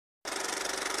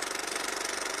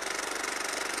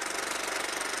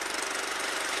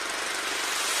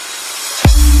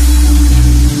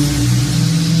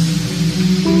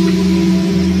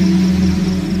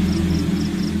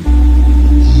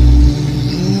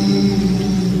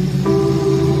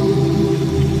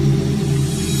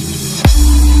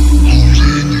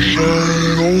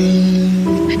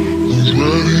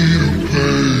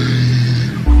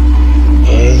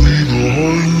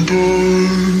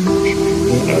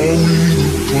Who's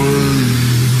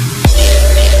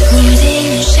in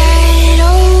the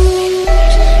shadows?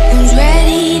 Who's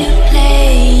ready to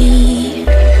play?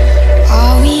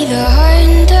 Are we the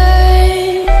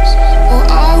hunters or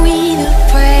are we the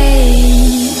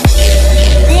prey?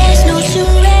 There's no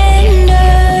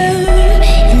surrender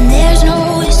and there's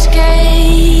no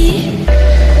escape.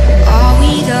 Are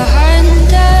we the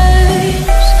hunters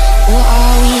or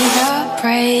are we the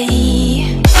prey?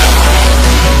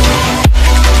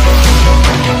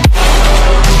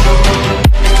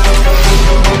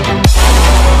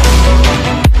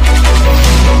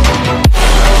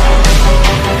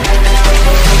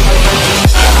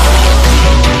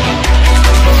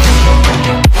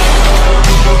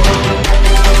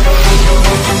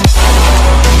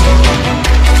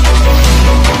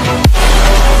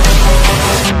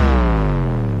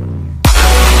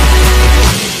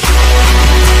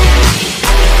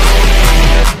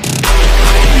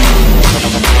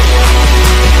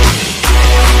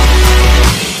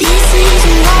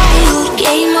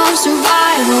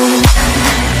 Survival.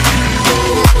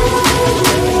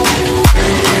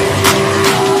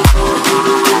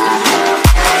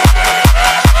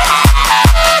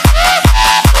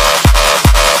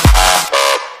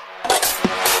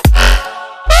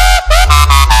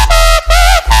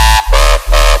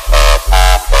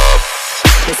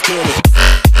 Let's get it.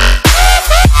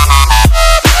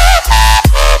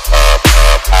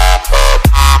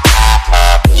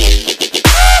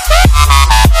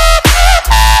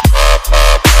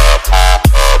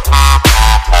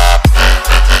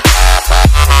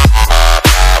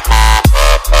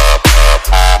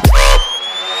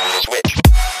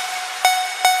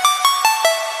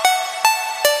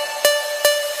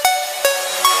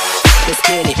 Let's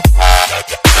get it.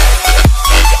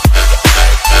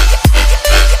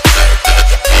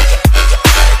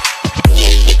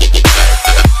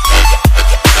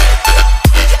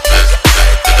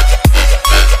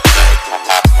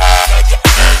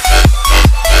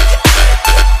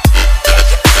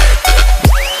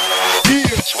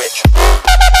 Switch.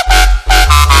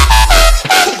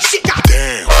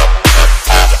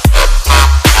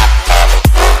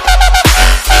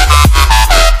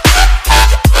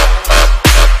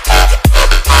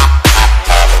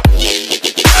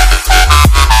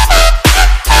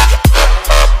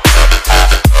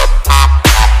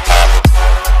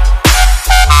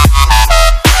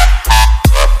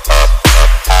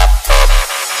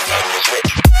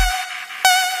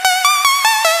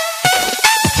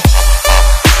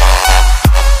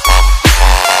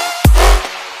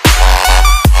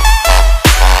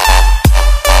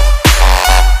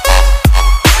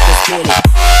 Damn.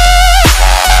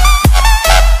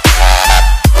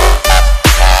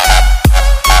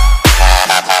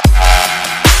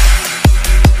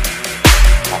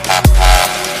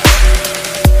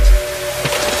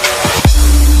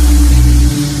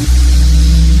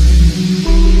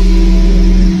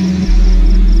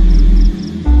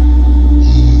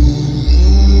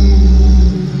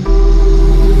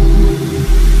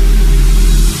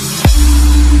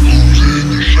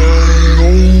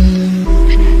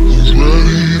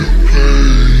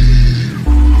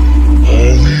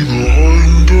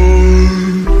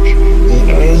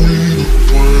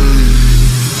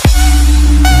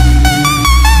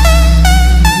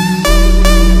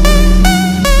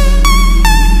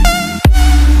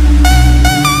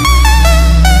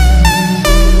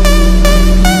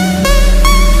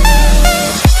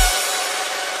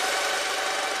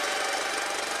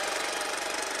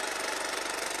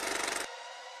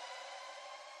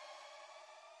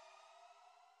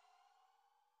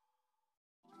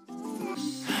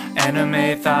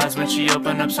 Anime thighs when she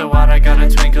opened up so wide, I got a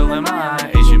twinkle in my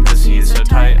eye. Asian pussy is so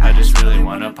tight, I just really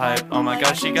wanna pipe. Oh my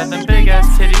gosh, she got them big ass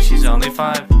titties, she's only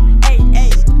 5.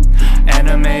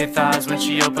 Anime thighs when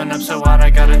she opened up so wide, I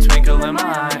got a twinkle in my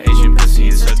eye. Asian pussy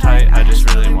is so tight, I just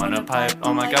really wanna pipe.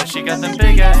 Oh my gosh, she got them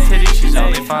big ass titties, she's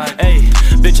only 5.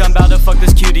 Bitch, I'm about to fuck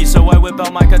this cutie, so I whip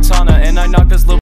out my katana and I knock this little